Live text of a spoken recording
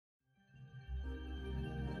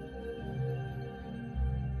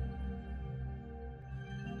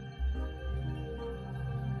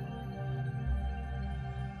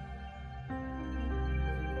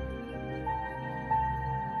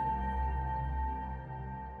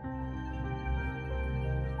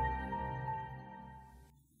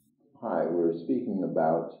we were speaking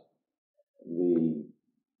about the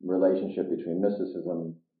relationship between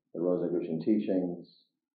mysticism, the Rosicrucian teachings,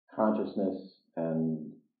 consciousness,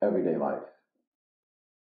 and everyday life.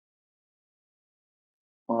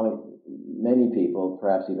 Many people,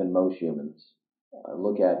 perhaps even most humans,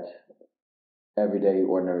 look at everyday,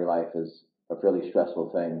 ordinary life as a fairly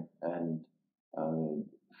stressful thing and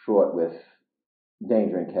fraught with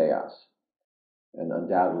danger and chaos. And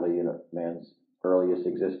undoubtedly, in man's earliest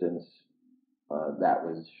existence, that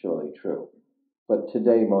was surely true. But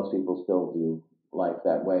today, most people still view life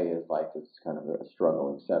that way, as life is kind of a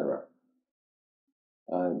struggle, etc.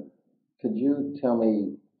 Could you tell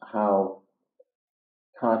me how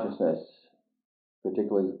consciousness,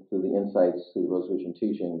 particularly through the insights through the Rosicrucian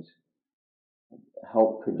teachings,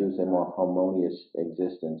 help produce a more harmonious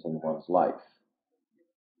existence in one's life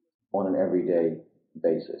on an everyday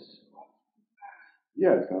basis?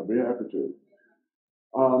 Yes, I'll be happy to.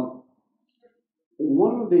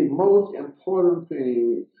 One of the most important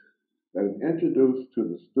things that is introduced to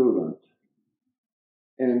the student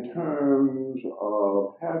in terms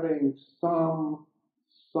of having some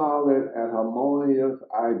solid and harmonious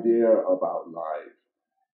idea about life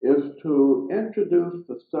is to introduce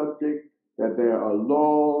the subject that there are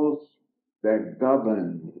laws that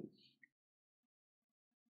govern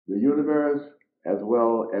the universe as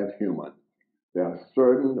well as humans. There are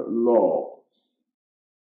certain laws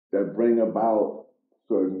that bring about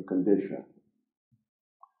certain conditions.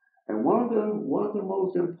 And one of the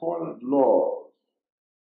most important laws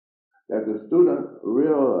that the student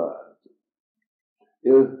realizes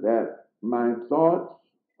is that my thoughts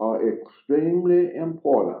are extremely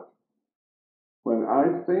important. When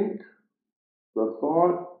I think, the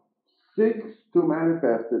thought seeks to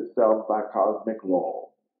manifest itself by cosmic law.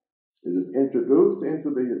 It is introduced into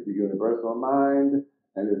the universal mind,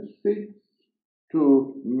 and it seeks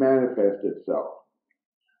to manifest itself.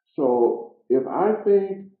 So if I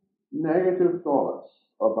think negative thoughts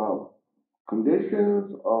about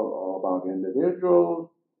conditions or about individuals,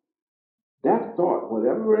 that thought,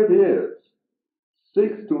 whatever it is,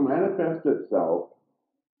 seeks to manifest itself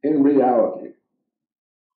in reality.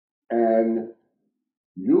 And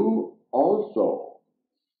you also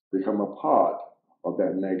become a part of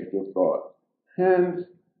that negative thought. Hence,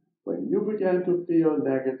 when you begin to feel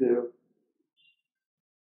negative,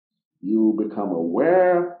 you become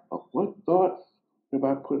aware of what thoughts have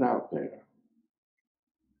I put out there.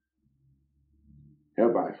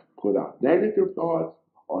 Have I put out negative thoughts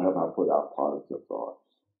or have I put out positive thoughts?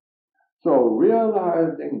 So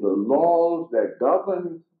realizing the laws that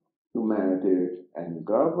govern humanity and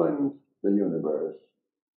govern the universe,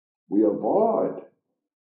 we avoid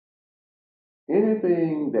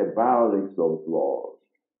anything that violates those laws.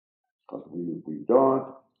 Because we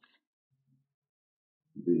don't,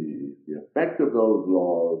 the effect of those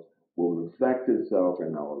laws will reflect itself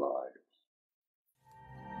in our lives.